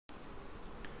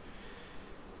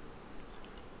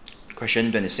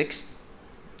Question 26.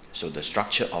 So the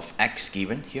structure of X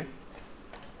given here.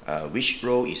 Which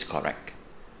row is correct?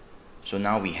 So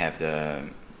now we have the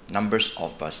numbers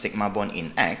of sigma bond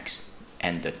in X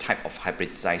and the type of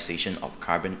hybridization of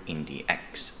carbon in the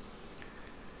X.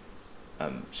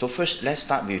 So first, let's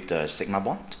start with the sigma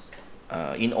bond.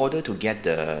 In order to get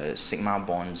the sigma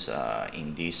bonds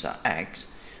in this X,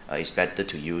 it's better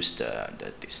to use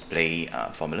the display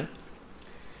formula.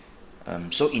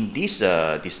 So in this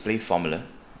display formula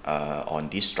on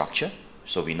this structure,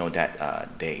 so we know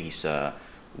that there is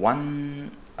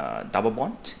one double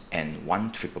bond and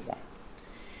one triple bond.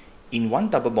 In one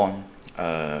double bond,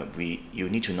 you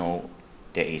need to know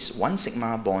there is one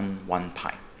sigma bond, one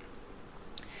pi.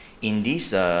 In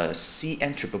this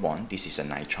CN triple bond, this is a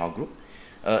nitrile group.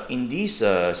 In this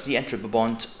CN triple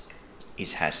bond,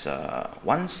 it has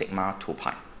one sigma, two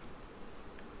pi.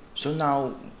 So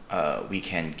now we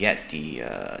can get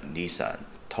these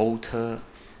total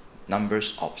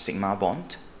numbers of sigma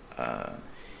bond.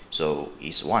 So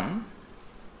it's 1,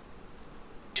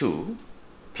 2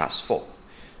 plus 4.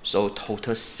 So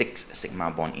total 6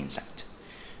 sigma bond inside.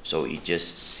 So it's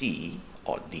just C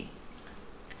or D.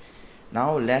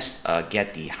 Now let's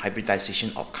get the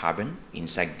hybridization of carbon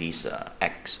inside this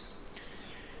X.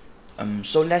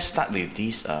 So let's start with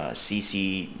this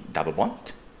CC double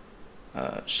bond.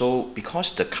 So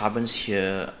because the carbons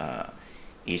here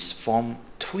is form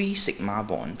 3 sigma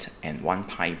bond and 1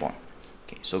 pi bond.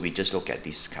 Okay, so we just look at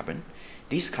this carbon.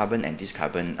 This carbon and this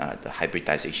carbon, the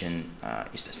hybridization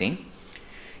is the same.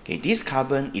 Okay, this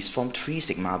carbon is formed 3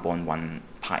 sigma bond, 1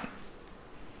 pi.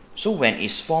 So when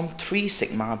it's formed 3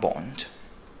 sigma bond,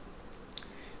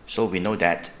 so we know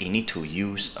that you need to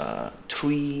use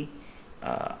 3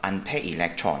 unpaired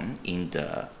electron in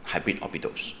the hybrid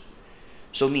orbitals.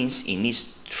 So means it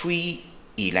needs 3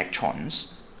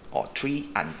 electrons or 3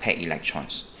 unpaired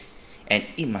electrons, and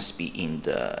it must be in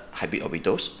the hybrid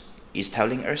orbitals. It's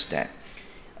telling us that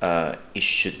it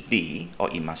should be, or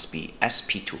it must be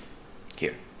sp2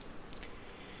 here.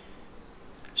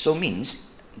 So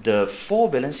means the 4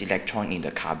 valence electron in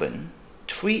the carbon,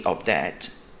 3 of that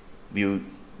will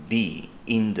be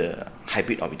in the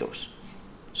hybrid orbitals.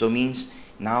 So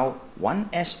means now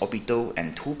 1s orbital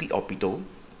and 2p orbital,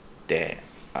 they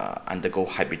undergo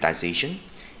hybridization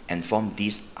and form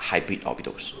these hybrid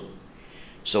orbitals.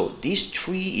 So these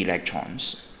 3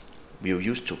 electrons will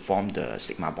use to form the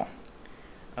sigma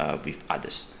bond with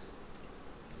others.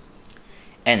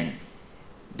 And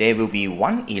there will be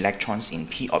 1 electrons in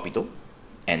p orbital,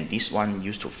 and this one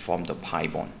used to form the pi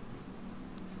bond.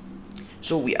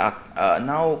 So we are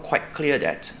now quite clear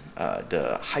that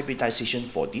the hybridization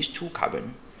for these 2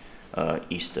 carbon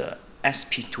is the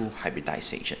sp2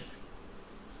 hybridization.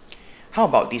 How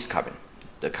about this carbon,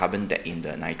 the carbon that in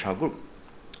the nitrile group?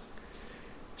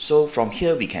 So from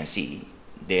here we can see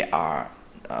there are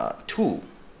 2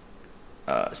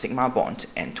 sigma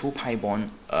bonds and 2 pi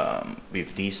bond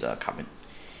with this carbon.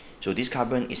 So this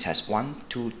carbon has 1,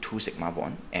 2, 2 sigma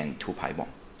bond and 2 pi bond.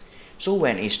 So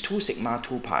when it's 2 sigma,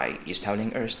 2 pi, it's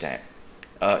telling us that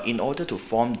in order to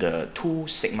form the 2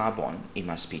 sigma bond, it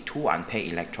must be 2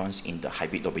 unpaired electrons in the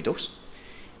hybrid orbitals.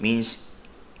 Means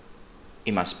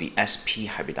it must be sp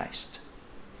hybridized.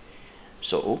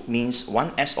 So means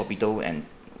 1s orbital and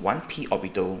 1p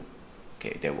orbital,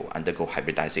 okay, they will undergo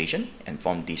hybridization and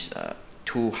form these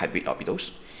 2 hybrid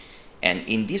orbitals. And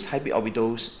in these hybrid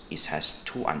orbitals, it has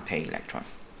 2 unpaired electrons.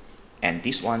 And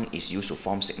this one is used to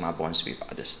form sigma bonds with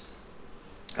others.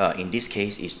 In this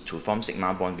case, is to form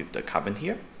sigma bond with the carbon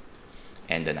here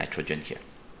and the nitrogen here.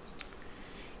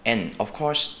 And of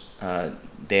course,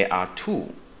 there are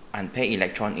 2 unpaired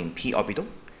electrons in p orbital.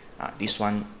 This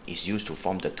one is used to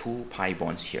form the 2 pi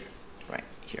bonds here, right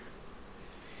here.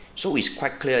 So it's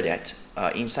quite clear that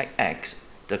inside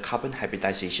X, the carbon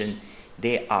hybridization,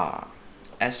 they are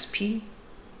sp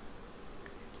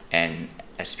and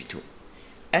sp2.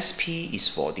 sp is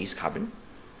for this carbon.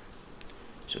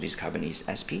 So this carbon is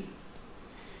sp,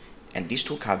 and these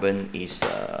 2 carbon is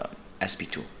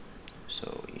sp2.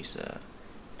 So it's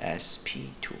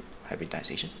sp2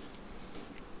 hybridization.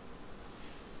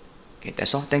 Okay,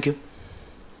 that's all. Thank you.